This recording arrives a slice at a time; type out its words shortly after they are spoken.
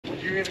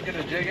you even get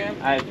a jig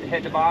in? I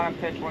hit the bottom,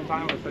 pitched one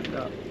time, and switched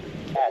up.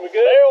 We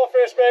good? Arrow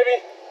fish,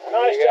 baby.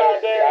 Nice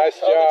job there. Nice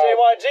job.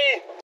 JYG.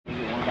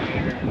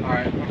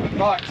 Alright,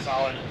 fuck.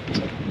 Solid.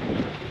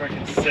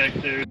 Freaking sick,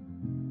 dude.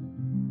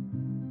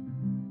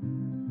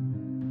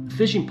 The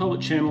Fishing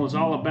Public Channel is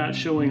all about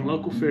showing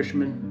local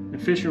fishermen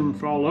and fishermen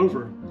from all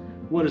over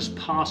what is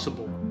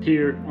possible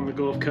here on the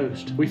Gulf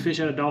Coast. We fish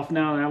out of Dolphin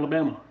Island,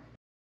 Alabama.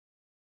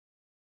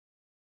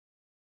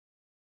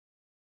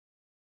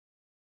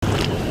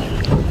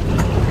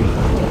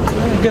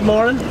 Good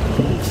morning.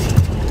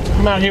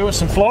 I'm out here with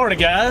some Florida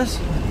guys,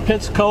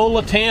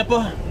 Pensacola,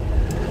 Tampa,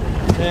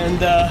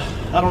 and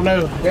I don't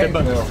know.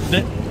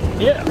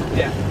 Yeah.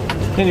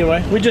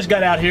 Anyway, we just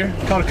got out here,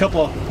 caught a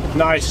couple of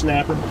nice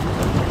snapper,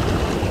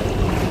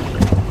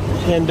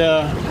 and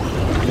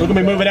we're gonna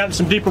be moving out to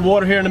some deeper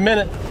water here in a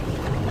minute.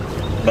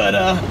 But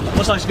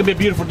looks like it's gonna be a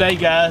beautiful day,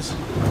 guys.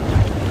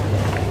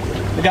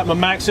 I got my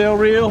Maxell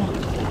reel,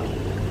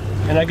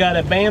 and I got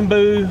a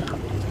bamboo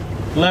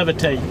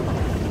levitate.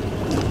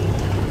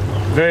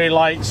 Very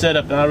light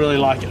setup, and I really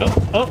like it.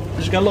 Oh,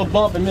 just got a little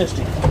bump and missed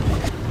it.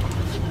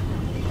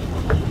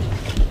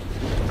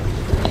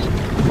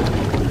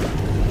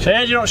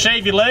 Chad, you don't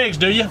shave your legs,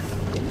 do you?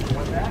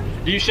 What's that?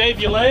 Do you shave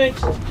your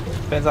legs?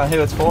 Depends on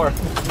who it's for.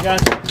 You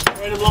got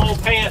wearing them long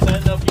pants. I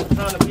don't know if you're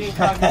trying to be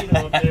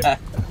incognito up there.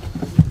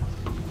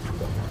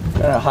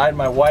 Trying to hide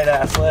my white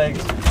ass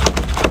legs.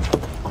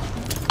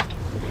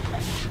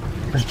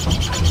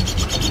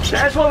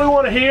 That's what we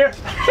want to hear.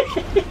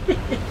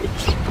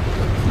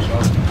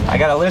 I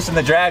gotta loosen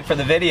the drag for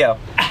the video.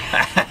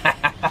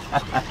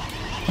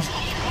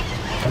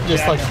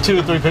 Just like 2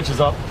 or 3 pitches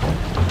up.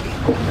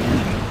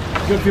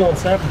 Good feeling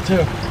snapper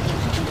too.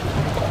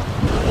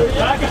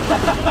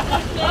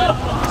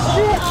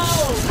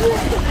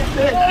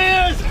 There he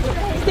is!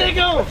 Stick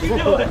him!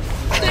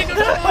 Stick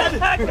him!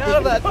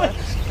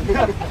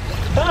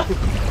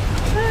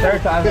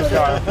 Third time's a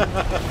charm.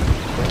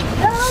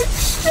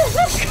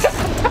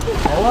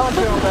 Hold on to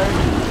him, baby.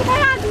 They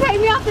had to take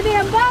me off the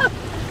damn boat.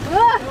 Come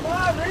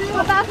on, I'm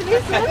about to be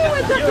swimming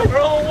with them. You're a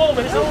grown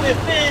woman, it's only a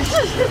fish.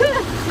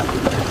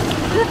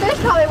 The fish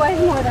probably weighs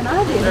more than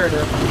I do. There it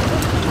is.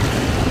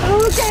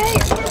 Okay,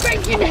 we're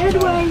making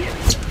headway.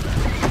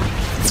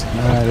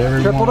 Alright,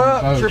 everyone. Tripled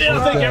up. Yeah,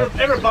 I think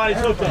everybody's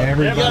hooked up.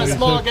 Everybody's You got a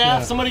small hooked guy,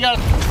 up. somebody got a...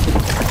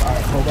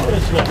 Alright, hold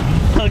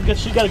on.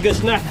 She got a good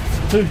snap.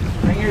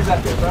 Bring yours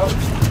up here, bro.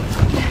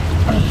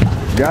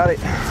 Got it.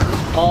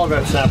 All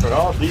red snapper,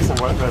 all decent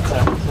red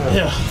snapper.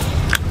 Yeah.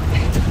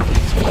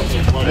 There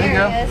he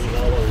is.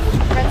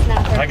 Red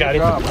snapper. I got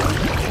him. I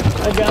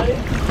got him.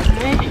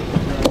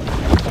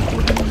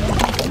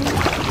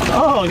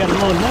 Oh, I got a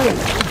little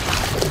nose.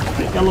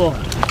 Got a little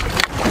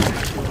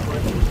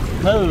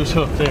nose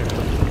hook there.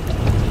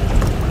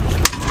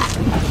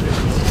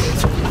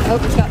 Oh,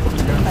 it's got.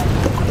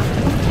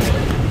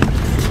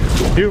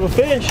 Beautiful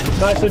fish.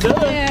 Nicely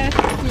done. Yeah,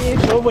 thank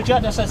you. So what you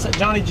got? That's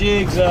Johnny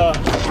Jigs.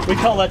 We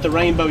call that the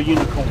rainbow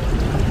unicorn.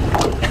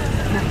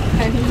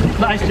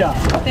 Nice job.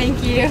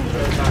 Thank you.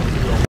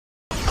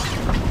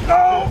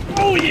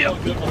 Oh yeah.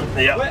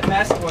 Yeah. Quit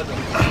messing with them.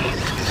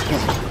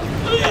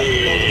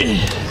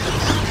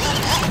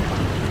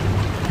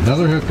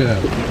 Another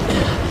hookup.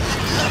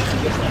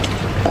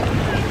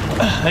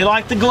 They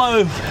like the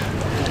glow.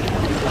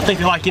 I think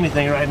they like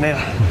anything right now.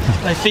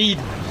 They feed.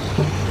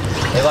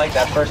 They like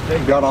that first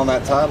big got on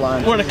that tide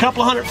line. We're at a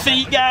couple 100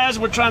 feet, guys.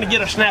 We're trying to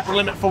get our snapper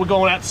limit before we're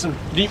going out to some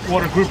deep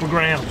water grouper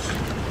grounds.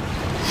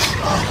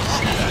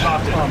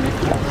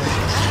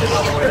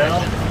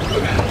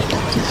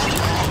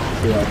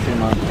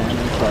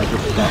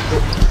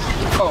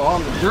 Oh,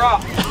 on the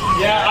drop.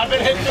 Yeah, I've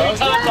been hit 3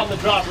 times on the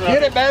drop. Right?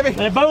 Get it, baby.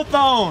 They're both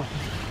on.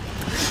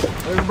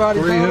 Everybody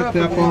 3 hooked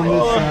up on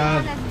this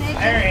side.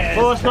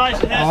 Well, it's nice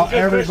to have some good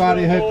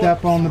Everybody fishermen on hooked board.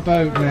 up on the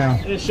boat now.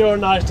 It's sure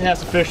nice to have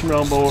some fishermen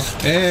on board.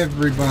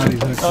 Everybody's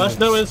hooked Oh, up. that's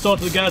no insult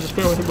to the guys that's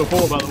been with him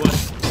before, by the way.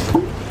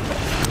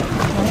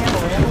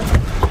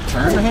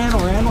 Turn the handle,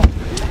 Randall.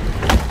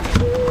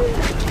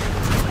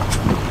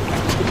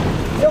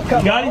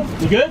 You got him?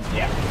 You good?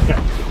 Yeah. Okay.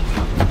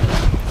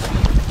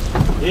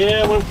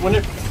 Yeah, when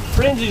the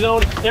frenzy's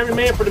on, every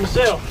man for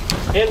themselves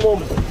and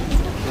woman.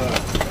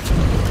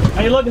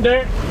 How you looking,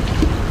 Derek?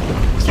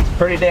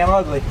 Pretty damn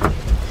ugly.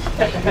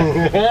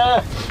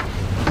 Yeah.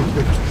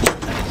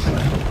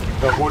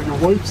 That's what your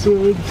wife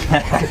said.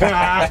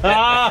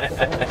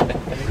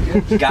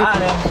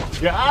 Got him.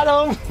 Got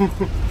him.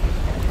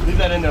 Leave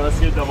that in there. Let's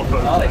get a double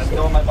photo. Oh, they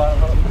stole my bottom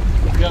hook.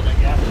 Got that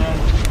guy.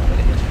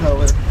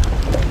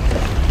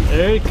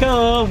 There he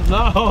comes.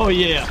 Oh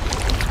yeah.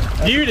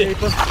 Beauty.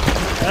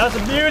 That's a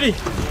beauty.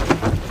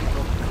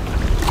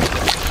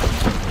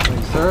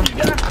 Thanks, sir.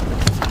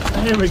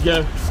 There we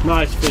go.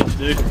 Nice fish,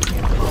 dude.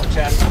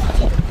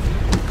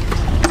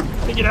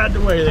 Let me get out of the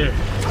way there.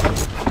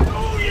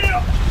 Oh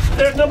yeah.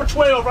 There's number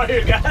 12 right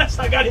here, guys.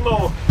 I got him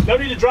on. No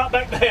need to drop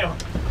back down.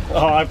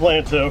 Oh, I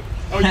plan to.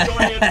 Oh, you go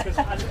ahead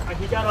because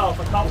he got off.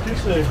 I caught too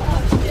soon.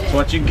 That's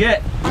what you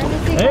get.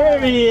 There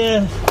he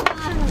is.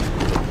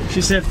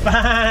 She said,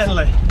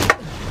 finally.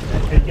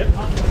 Here you go.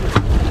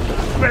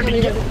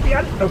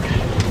 Okay.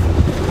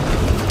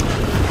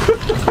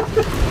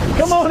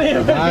 Come on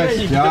in.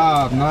 Nice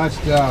job,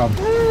 nice job.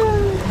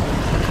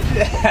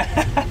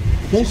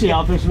 Then she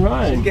out fishing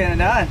right. She's getting it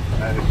done.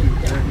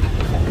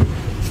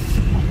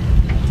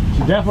 She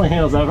definitely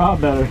handles that rod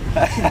better.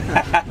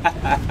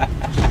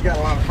 She's got a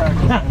lot of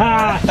practice.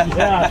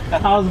 Yeah,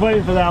 I was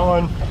waiting for that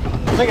one.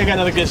 I think I got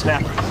another good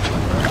snapper.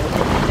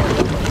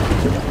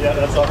 Yeah,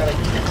 that's all right.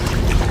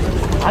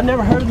 I've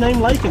never heard the name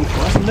Lakin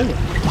before. That's a new one.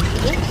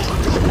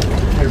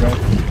 Hey, bro.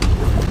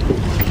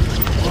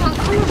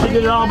 She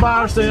did it all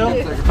by herself.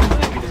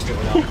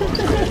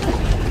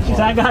 She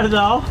said, I got it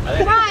all.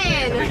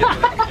 Ryan!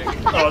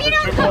 If you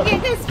don't come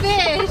get this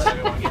fish!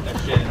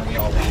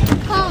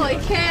 Holy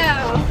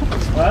cow!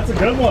 Well, that's a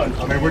good one.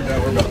 I mean, we're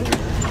done. We're about to.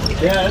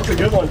 Yeah, that's a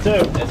good one too.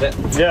 Is it?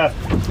 Yeah.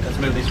 Let's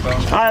move these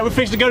phones. All right, we're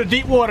fixing to go to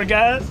deep water,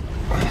 guys.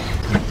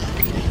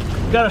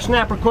 Got our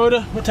snapper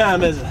quota. What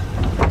time is it?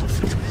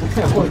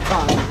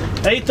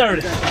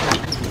 8:30.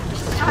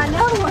 I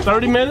know.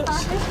 30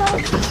 minutes.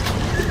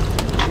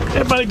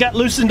 Everybody got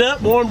loosened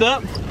up, warmed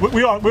up.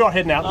 We are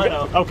heading out.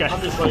 Okay.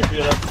 I'm just waiting for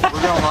you.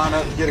 We're gonna line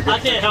up and get a good. I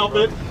can't help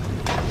it.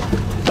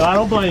 So I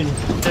don't blame you.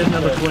 There's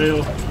another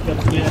 12.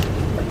 Yeah.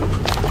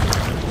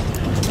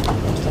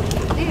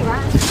 Hey,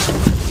 Ryan.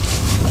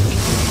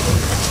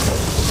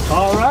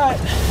 All right.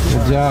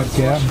 Good job,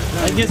 Cap.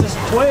 That gets us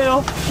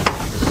 12.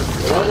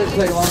 What did it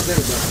take long to do?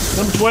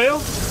 Number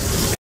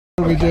 12.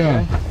 What are we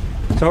doing?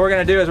 So what we're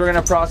gonna do is we're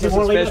gonna process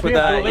this fish with the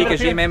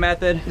Ikejime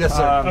method. Yes,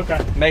 sir. Okay.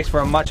 Makes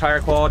for a much higher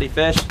quality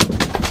fish.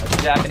 It's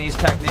a Japanese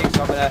technique,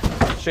 so I'm gonna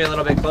show you a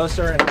little bit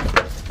closer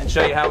and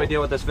show you how we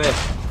deal with this fish.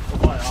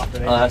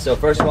 So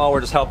first of all,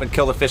 we're just helping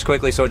kill the fish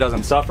quickly so it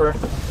doesn't suffer.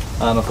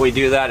 If we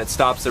do that, it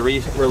stops the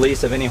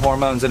release of any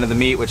hormones into the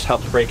meat, which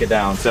helps break it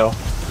down. So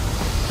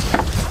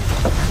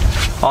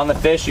on the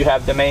fish, you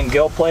have the main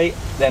gill plate,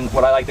 then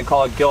what I like to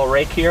call a gill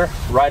rake here.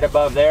 Right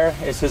above there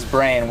is his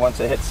brain once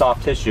it hits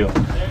soft tissue.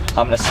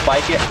 I'm gonna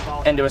spike it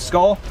into his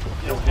skull.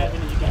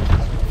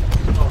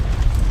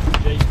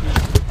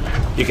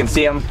 You can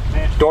see him,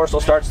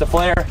 dorsal starts to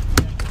flare,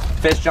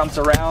 fish jumps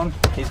around,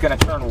 he's gonna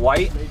turn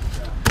white.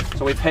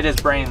 So we've hit his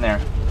brain there.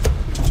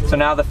 So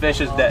now the fish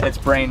is dead, it's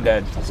brain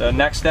dead. So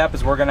next step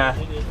is we're gonna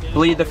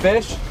bleed the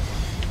fish.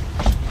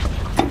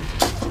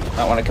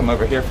 I wanna come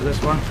over here for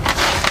this one.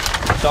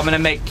 So I'm gonna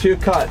make 2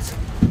 cuts.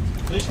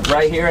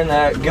 Right here in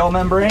the gill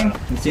membrane, you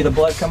can see the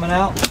blood coming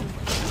out.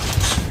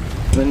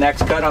 The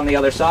next cut on the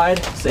other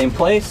side, same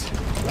place.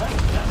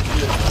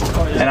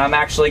 And I'm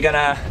actually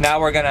gonna, now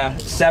we're gonna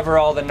sever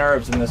all the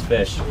nerves in this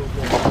fish.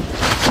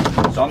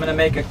 So I'm gonna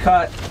make a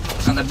cut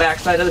on the back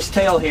side of this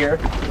tail here.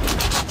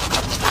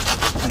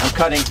 And I'm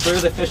cutting through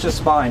the fish's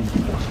spine.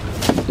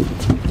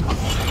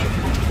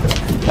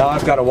 Now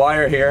I've got a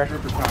wire here.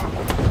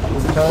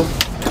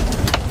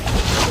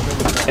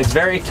 It's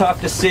very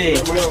tough to see,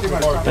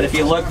 but if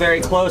you look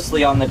very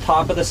closely on the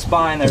top of the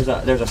spine, there's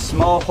a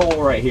small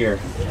hole right here.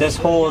 This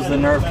hole is the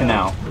nerve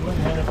canal.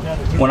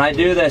 When I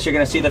do this, you're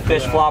going to see the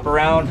fish flop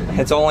around.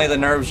 It's only the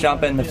nerves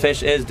jumping. The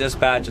fish is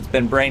dispatched. It's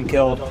been brain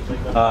killed,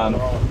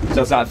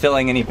 so it's not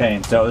feeling any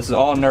pain. So this is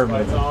all nerve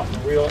movement.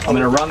 I'm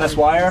going to run this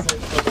wire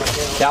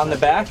down the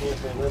back,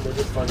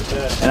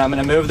 and I'm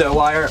going to move the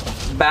wire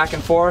back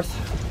and forth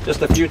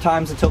just a few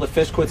times until the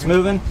fish quits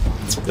moving.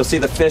 You'll see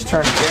the fish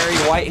turn very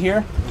white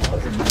here.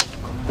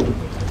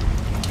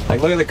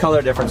 Like, look at the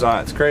color difference on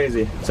it, it's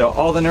crazy. So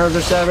all the nerves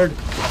are severed.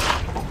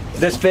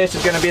 This fish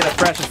is gonna be the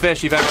freshest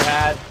fish you've ever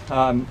had.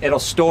 It'll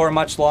store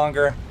much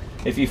longer.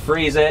 If you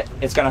freeze it,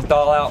 it's gonna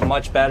thaw out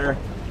much better.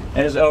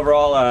 It is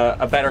overall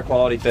a better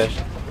quality fish.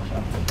 So,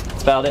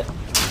 that's about it.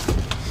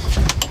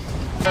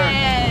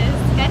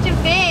 Yes, got your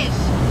fish.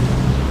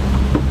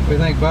 What do you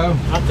think, Bo?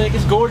 I think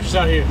it's gorgeous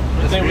out here.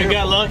 I think we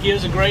got lucky. It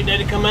was a great day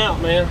to come out,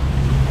 man.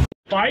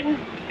 Fighting?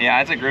 Yeah,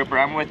 it's a grouper.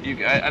 I'm with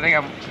you. I think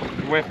I'm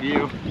with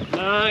you.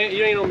 Nah,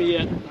 you ain't on me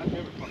yet.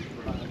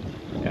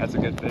 Yeah, it's a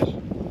good fish.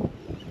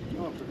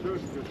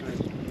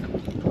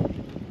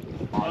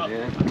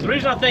 The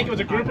reason I think it was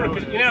a grouper,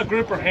 because you know how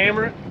grouper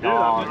hammer it?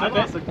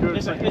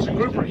 It's a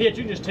grouper hit.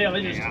 You can just tell.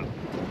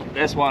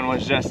 This one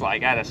was just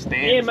like at a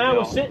standstill. Yeah, mine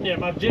was sitting there.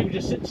 My jig was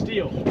just sitting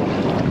still.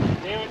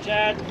 Damn it,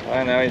 Chad.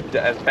 I know, he's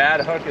as bad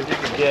a hook as you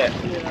can get.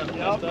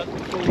 Yeah,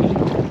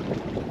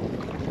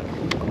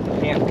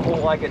 Can't pull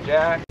like a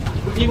jack.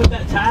 You with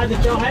that tide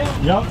that y'all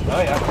have? Yep.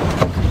 Oh yeah.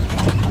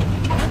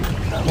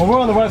 Well, we're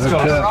on the west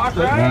coast. Rock,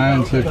 right?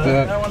 Ryan's hooked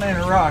up. That one ain't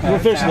a rock. We're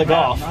fishing the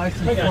Gulf. Nice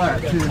and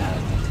flat too.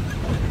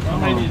 I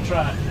may need to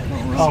try it.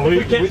 Oh,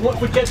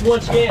 if we catch one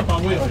scamp,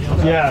 I will.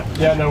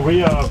 Yeah, no,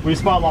 we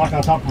spot lock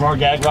on top of our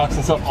gag rocks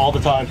and stuff all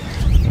the time.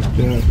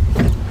 Yeah.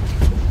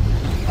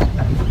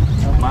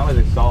 Mine was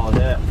a solid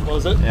hit.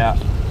 Was it? Yeah.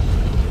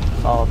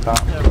 Solid dump.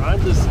 Yeah,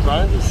 Ryan just.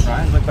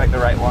 Ryan looked like the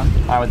right one.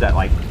 I was that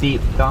like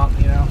deep dump,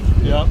 you know?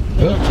 Yep.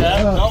 Hello,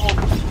 Chad.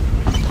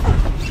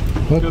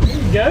 Look, There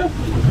you go.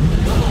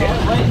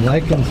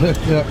 Lakin's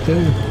hooked up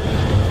too.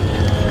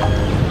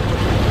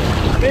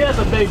 Man, that's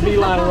a big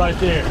beeliner right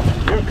there.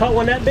 You ever caught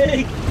one that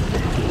big?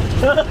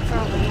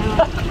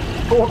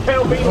 4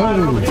 pound beeline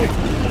over here.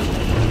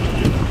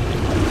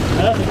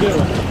 good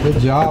one.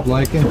 Good job,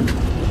 Lakin.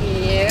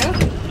 Yeah.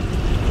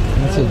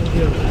 That's a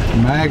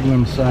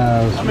magnum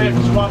size. I may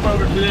have to swap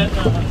over to that.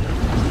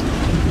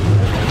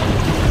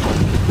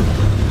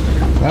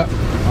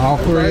 All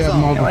three of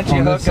them on Once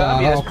you this hook up,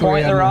 side. you All just three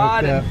point of the them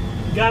rod hooked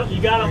up.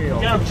 You got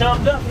them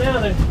chopped up now.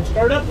 They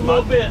stirred up a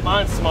little bit.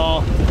 Mine's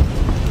small.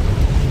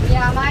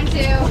 Yeah, mine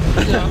too.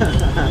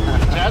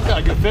 Chad's got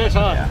a good fish,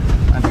 huh? Yeah,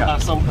 I've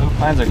got something.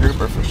 Mine's a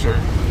grouper for sure.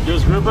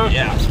 Yours grouper?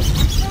 Yeah.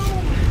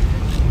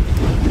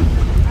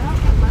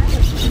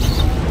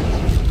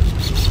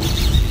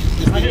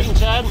 Is he eating,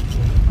 Chad?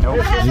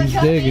 Nope. He's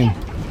digging.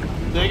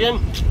 Digging?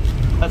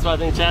 That's what I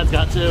think Chad's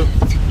got too.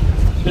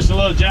 Just a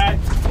little jack.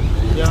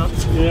 Yeah.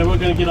 Yeah, we're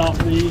gonna get off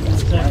these in a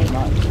second.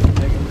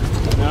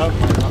 No.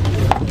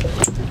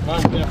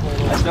 Mine's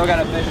definitely. I still got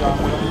a fish on.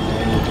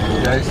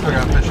 Yeah, he's still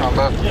got fish on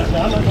both. Yeah, no,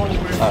 I'm not going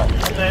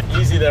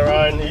anywhere. Easy there,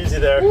 Ryan. Easy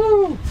there.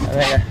 Woo!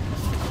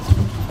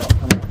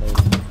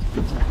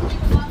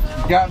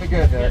 Got me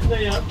good there.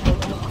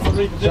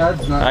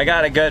 Chad's not. I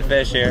got a good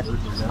fish here.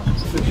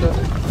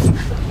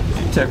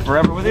 It took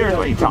forever with yours.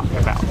 What are you talking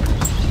about?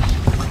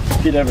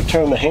 He'd ever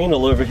turn the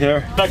handle over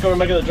here. Back over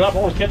making the drop. I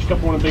want to catch a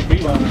couple on a big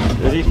beat line.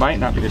 He might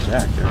not be a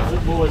jack.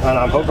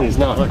 I'm hoping he's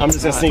not. I'm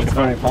just gonna sneak in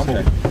front of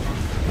him.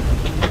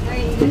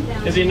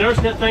 Is he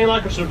nursing that thing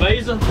like a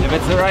cerveza? If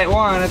it's the right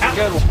one, it's a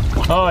good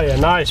one. Oh yeah,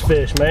 nice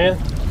fish, man.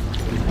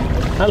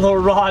 That little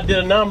rod did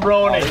a number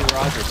on it. These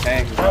rods are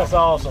tanks, bro. That's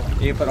awesome.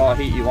 You can put all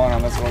heat you want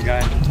on this little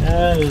guy.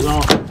 That is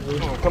awesome.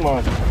 Dude. Come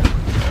on.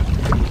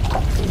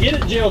 Get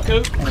it, Jill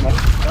Coop. I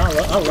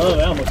love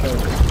Alma Coop.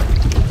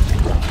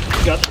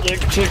 Got the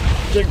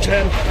jig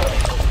Chad.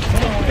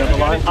 Got the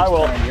line? I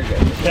will.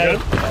 Okay.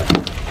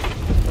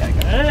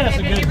 That's a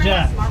good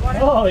jack.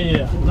 Oh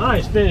yeah,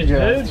 nice fish,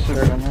 dude.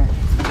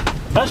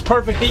 That's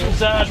perfect eating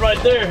size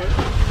right there.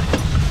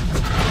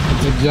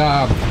 Good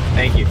job.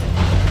 Thank you.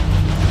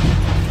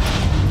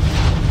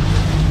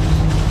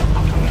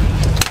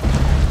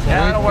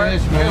 Yeah, that'll work.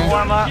 Fish, man.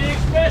 Warm up. Jig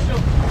special.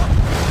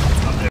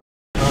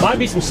 Might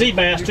be some sea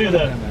bass too,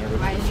 though.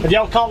 Have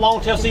y'all caught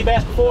longtail sea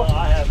bass before?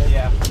 I haven't.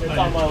 Yeah. It's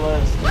on my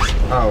list.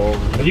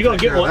 Oh. Are you gonna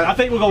get one? I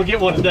think we're gonna get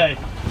one today.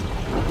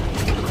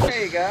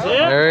 There you go.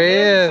 Yeah, There he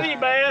is. sea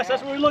bass.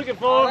 That's what we're looking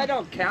Oh, for. that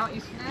don't count.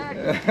 You snagged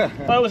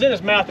it. Well, it was in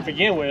his mouth to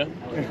begin with.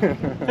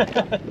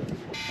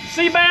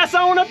 Sea bass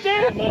on up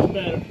there? Much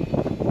better.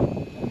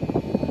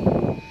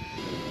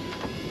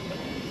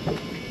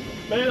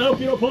 Man, I hope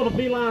you don't pull the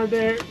beeline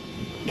there.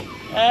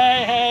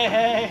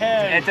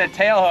 Hey. It's a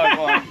tail hook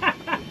one.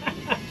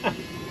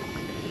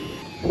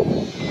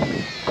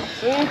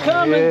 Soon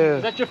coming. Yeah.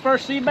 Is that your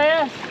first sea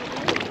bass?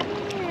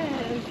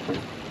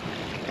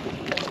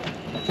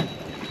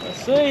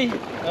 Let's see.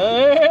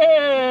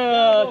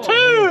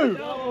 Two!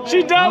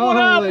 She doubled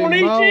up on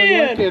each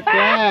end. Look at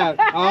that.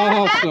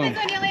 Awesome. What happens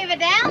when you leave it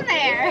down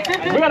there?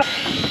 We gotta,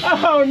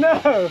 oh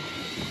no!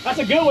 That's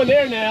a good one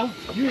there now.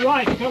 You're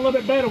right, got a little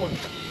bit better one.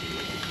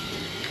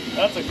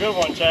 That's a good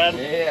one, Chad.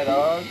 Yeah,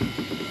 dog.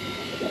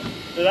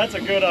 Dude, that's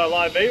a good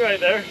live bait right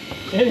there.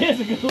 It is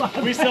a good live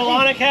bait. We still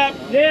on it, Cap?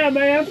 Yeah,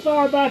 man, I'm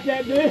sorry about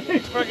that, dude.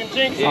 Freaking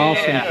jinx.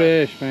 Awesome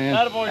fish, man.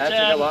 Attaboy, That's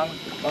Chad. a good one.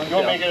 You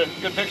want me to get a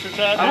good picture,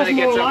 Chad? I'm gonna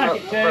get more some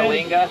like it, Chad.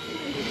 Berlinga.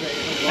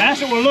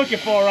 That's what we're looking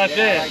for right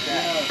there. Like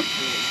that.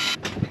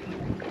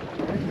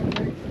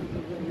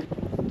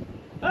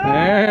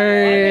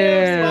 There he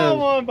It's a small is.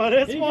 one, but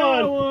it's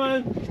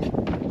one.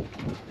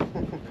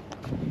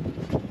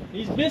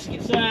 He's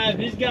biscuit sized,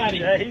 he's got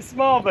him. Yeah, he's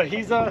small, but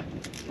he's a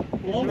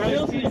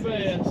long-tail sea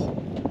bass.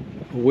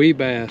 Wee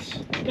bass.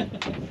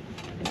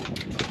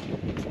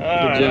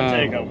 Alright, job. I'll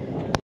take him.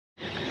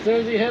 As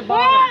soon as he hit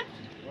bottom.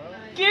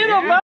 Get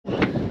him, man!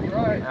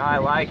 Right. I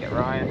like it,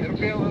 Ryan. It'll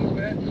be a little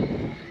bit.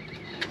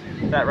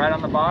 Is that right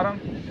on the bottom?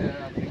 Yeah,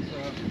 I think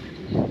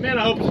so. Man,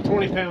 I hope it's a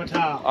 20-pound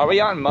towel. Are we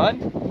on mud?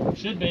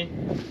 Should be.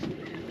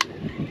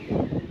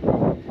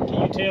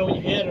 Can you tell when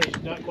you hit, or is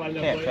it not quite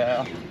enough Can't weight?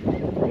 tell.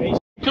 He's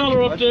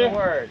color up What's there. the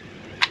word?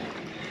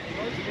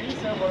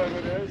 Whatever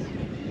it is.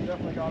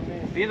 Definitely got me.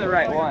 Be the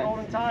right one.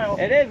 Golden tile.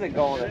 It is a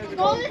golden.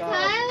 Golden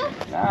tile?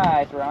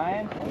 Nice,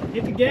 Ryan.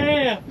 Get the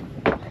gaff.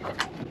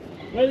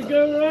 Way to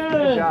go, Ryan.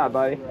 Good job,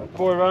 buddy.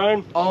 Boy,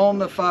 Ryan. On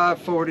the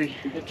 540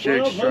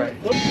 jig straight.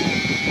 40, 30.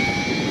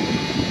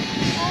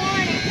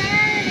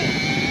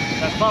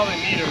 That's probably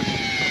meters.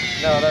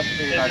 No, that's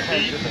the Is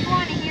it deep?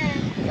 20 here.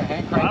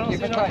 I don't see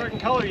no freaking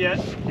color yet.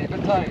 Keep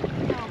it tight.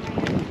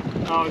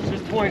 Oh, it's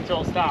just 20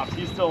 till it stops.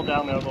 He's still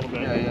down there a little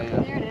bit. Yeah.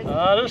 There it is.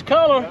 There's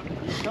color.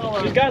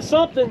 He's got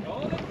something.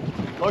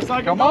 Looks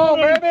like Come a on,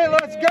 golden. baby,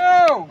 let's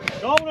go.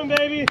 Golden,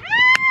 baby.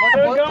 Look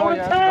Good golden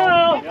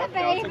tile. That's a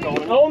baby.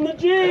 On the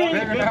jig.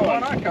 Bigger than that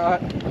one I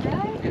caught.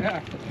 Really? Yeah.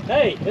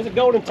 Hey, there's a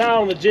golden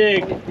tile on the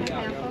jig.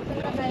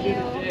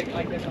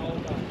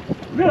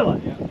 Really?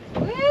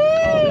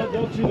 Woo!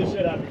 Don't chew the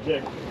shit out of the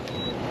jig.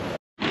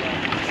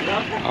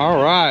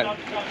 All right.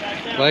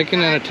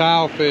 Lakin and a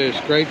tile fish.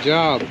 Great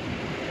job.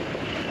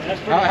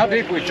 How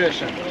deep we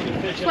fishing?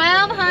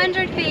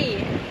 1,200 feet.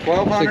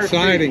 1,200 It's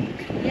exciting.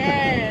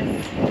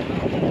 Yes.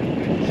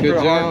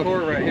 Good job.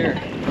 Right here.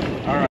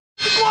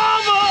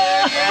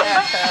 Guava!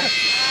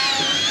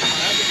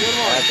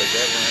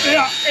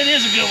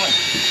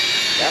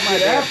 That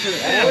might be after.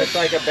 That looks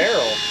like a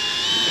barrel.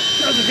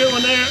 That's a good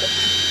one there.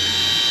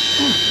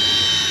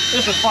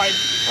 This was fighting.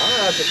 Oh,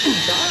 that's a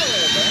solid,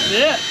 man.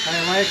 Yeah.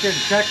 Hey, Lincoln,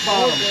 check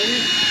bottom.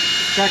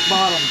 Check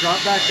bottom. Drop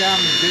back down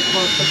and get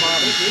close to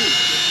bottom.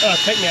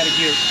 Take me out of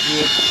gear.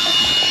 Good.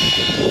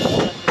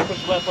 Put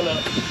the left one up.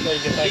 There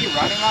you go. Is he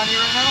running on you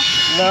right now?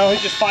 No,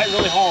 he's just fighting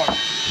really hard.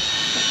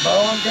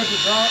 Bow, I'm good to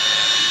drop.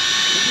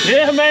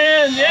 Yeah,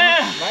 man.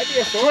 Yeah. Might be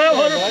a sword.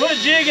 1,200-foot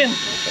jigging.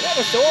 They got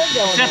a sword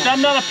going Except on.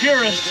 I'm not a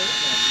purist.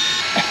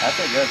 That's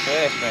a good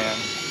fish, man.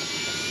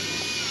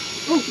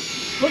 Ooh,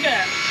 look at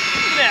that.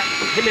 Look at that.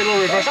 Give me a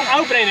little reverse. I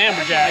hope it ain't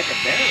amberjack. Like a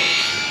barrel.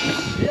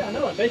 Yeah, I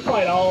know it. They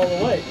fight all the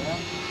way.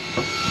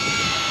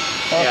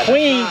 Yeah,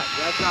 Queen.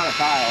 That's not a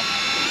tile.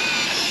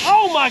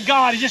 Oh my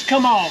God, it just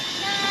come off.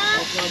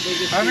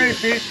 How many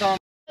feet on?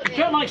 It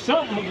felt like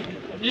something,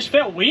 it just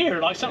felt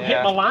weird, like something hit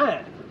Yeah. my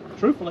line.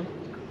 Truthfully.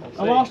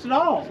 I lost it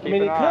all. I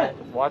mean, it cut.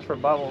 Watch for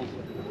bubbles.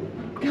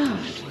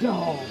 Gosh,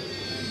 dog.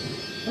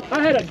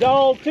 I had a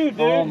dog too, dude.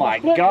 Oh my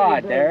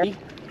God, Derek.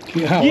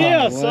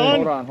 Yeah,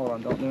 son. Hold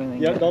on. Don't do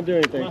anything. Yep, don't do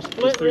anything. Just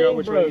figure out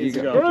which way you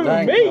go.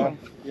 Screw me.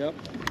 Yep.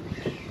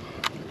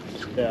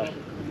 Yeah.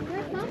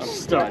 I'm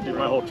stuck, dude.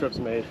 My whole trip's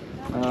made.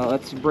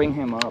 Let's bring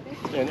him up.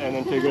 And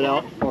then figure it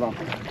out. Hold on.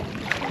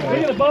 Look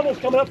at the bubbles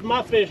coming up from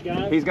my fish,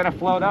 guys. He's gonna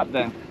float up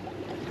then.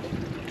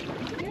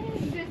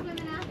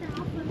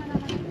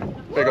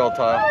 Big old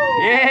tile.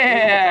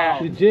 Yeah!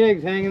 The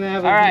jig's hanging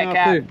out. All right,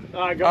 Cap.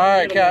 All right, go All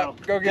right, get him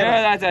Cap. Go get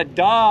Yeah, him. that's a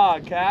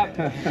dog, Cap.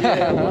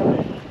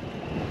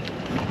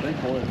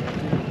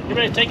 You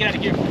ready to take it out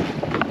of gear?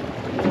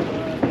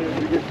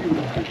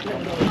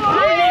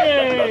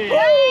 Hey!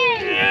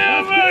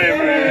 Yeah,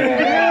 baby!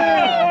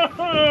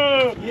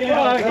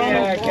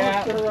 Yeah,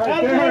 Cap.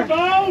 That's my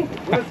bow!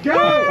 Let's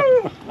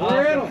go.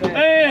 We're in.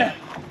 Yeah.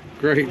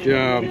 Great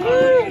job.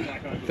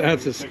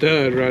 That's a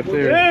stud right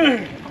there.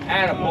 Yeah.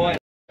 Attaboy.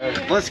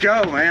 Let's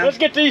go, man. Let's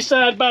get these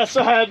side by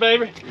side,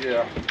 baby.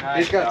 Yeah.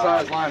 He's got to tie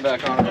his line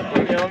back on real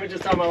quick. Yeah, let me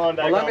just tie my line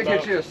back. Well, let me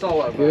get you a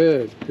solo.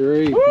 Good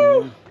grief,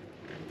 Woo! man.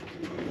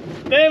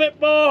 Damn it,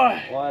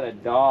 boy. What a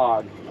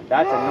dog.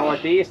 That's a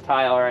northeast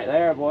tile right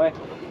there, boy.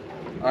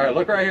 All right,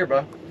 look right here,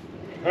 bud.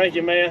 Thank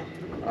you, man.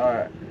 All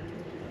right.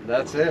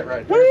 That's it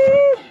right there.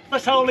 Woo!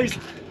 Let's hold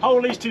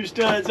these two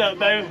studs up,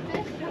 baby.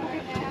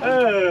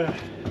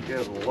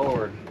 Good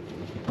Lord.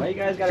 Why you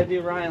guys gotta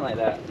do Ryan like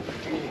that?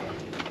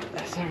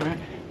 That's all right.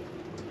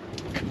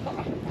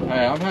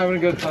 Hey, I'm having a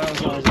good time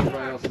as long as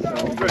everybody else is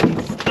having a good time.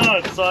 Freaking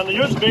stud, son.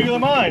 Yours is bigger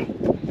than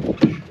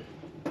mine.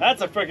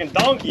 That's a freaking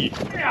donkey.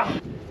 Yeah.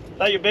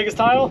 That your biggest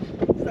tile?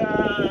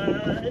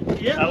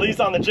 Yeah. At least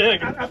on the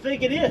jig. I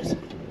think it is.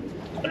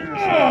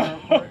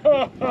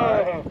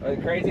 The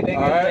crazy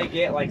thing is they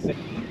get like 6.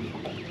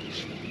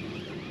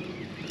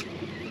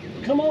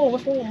 Come on,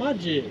 what's wrong with my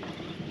jig?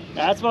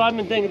 That's what I've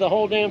been thinking the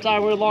whole damn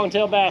time we're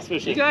longtail bass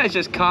fishing. You guys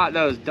just caught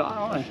those dogs. I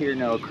don't want to hear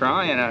no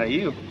crying out of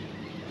you.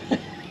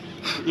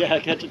 Yeah, I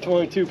catch a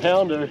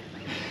 22-pounder.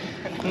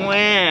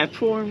 Wah,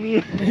 poor me.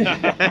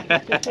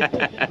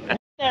 That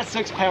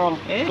 6-pound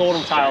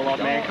golden tile up,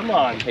 man. Come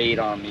on. Hate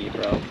on me,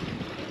 bro.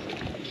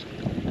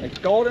 A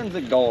golden's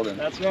a golden.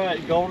 That's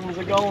right. Golden's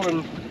a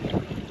golden.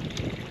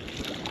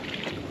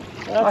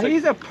 Oh,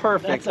 he's a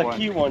perfect That's a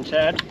cute one,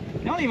 Chad.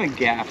 Don't even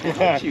gaff him.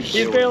 What you He's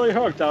doing? barely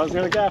hooked. I was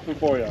gonna gaff him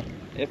for you.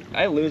 If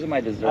I lose him, I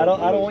deserve. I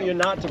don't want you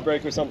not to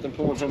break or something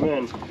pulling him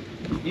in.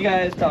 You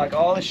guys talk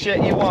all the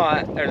shit you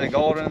want. There's a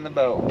golden in the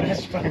boat.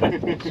 That's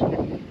fine.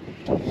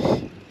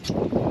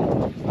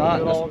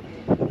 Uh,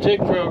 Jig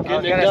crew I was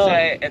getting it gonna done.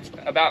 say it's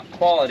about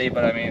quality,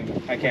 but I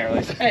mean I can't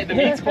really say The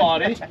meat's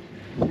quality.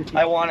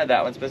 I wanted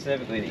that one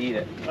specifically to eat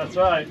it. That's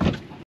right.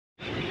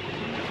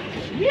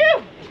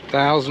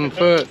 1,000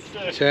 foot.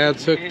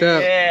 Chad's hooked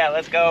up. Yeah,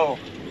 let's go.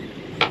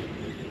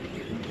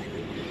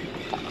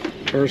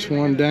 First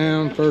one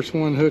down, first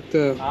one hooked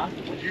up. Huh?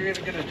 Did you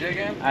even get a jig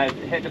in? I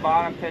hit the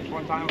bottom, pitched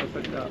one time, was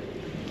hooked up.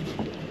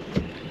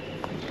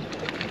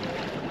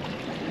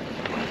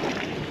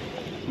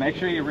 Make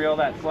sure you reel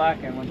that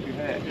slack in once you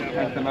hit.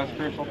 That's the most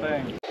crucial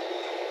thing.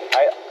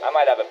 I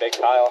might have a big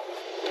tile.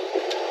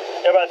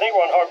 Yeah, but I think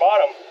we're on hard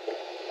bottom.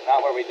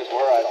 Not where we just were,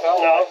 I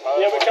don't No.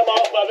 Yeah, we come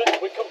off of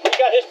it. We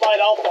got his bite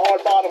off the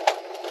hard bottom.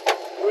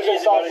 We was in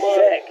soft mud.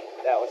 Sick.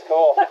 That was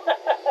cool.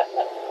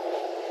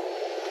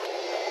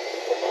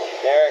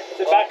 Derek. Is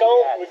it back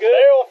on? We good?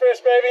 Barrel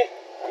fish, baby.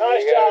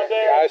 Nice job,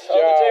 Derek. Nice On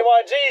job. the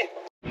JYG.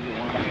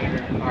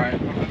 Alright,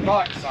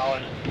 box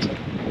solid.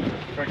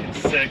 Freaking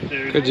sick,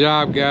 dude. Good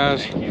job,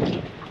 guys.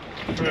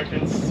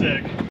 Freaking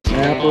sick.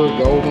 Snapper,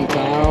 golden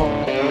tile,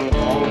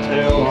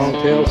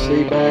 longtail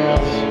sea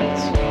bass,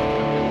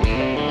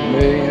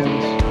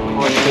 millions,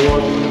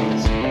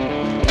 quarters,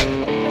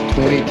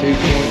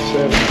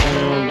 22.7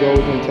 pound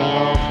golden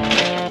tile.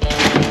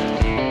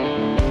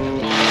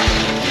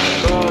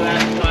 Oh,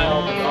 that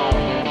tile was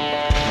awesome.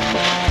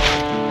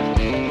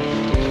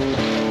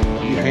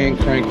 You hand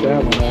cranked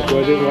that one up,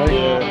 was it right?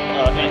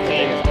 Yeah.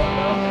 18.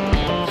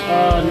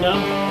 No.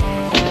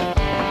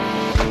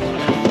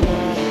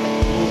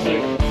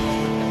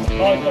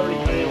 Probably 30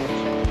 pounds.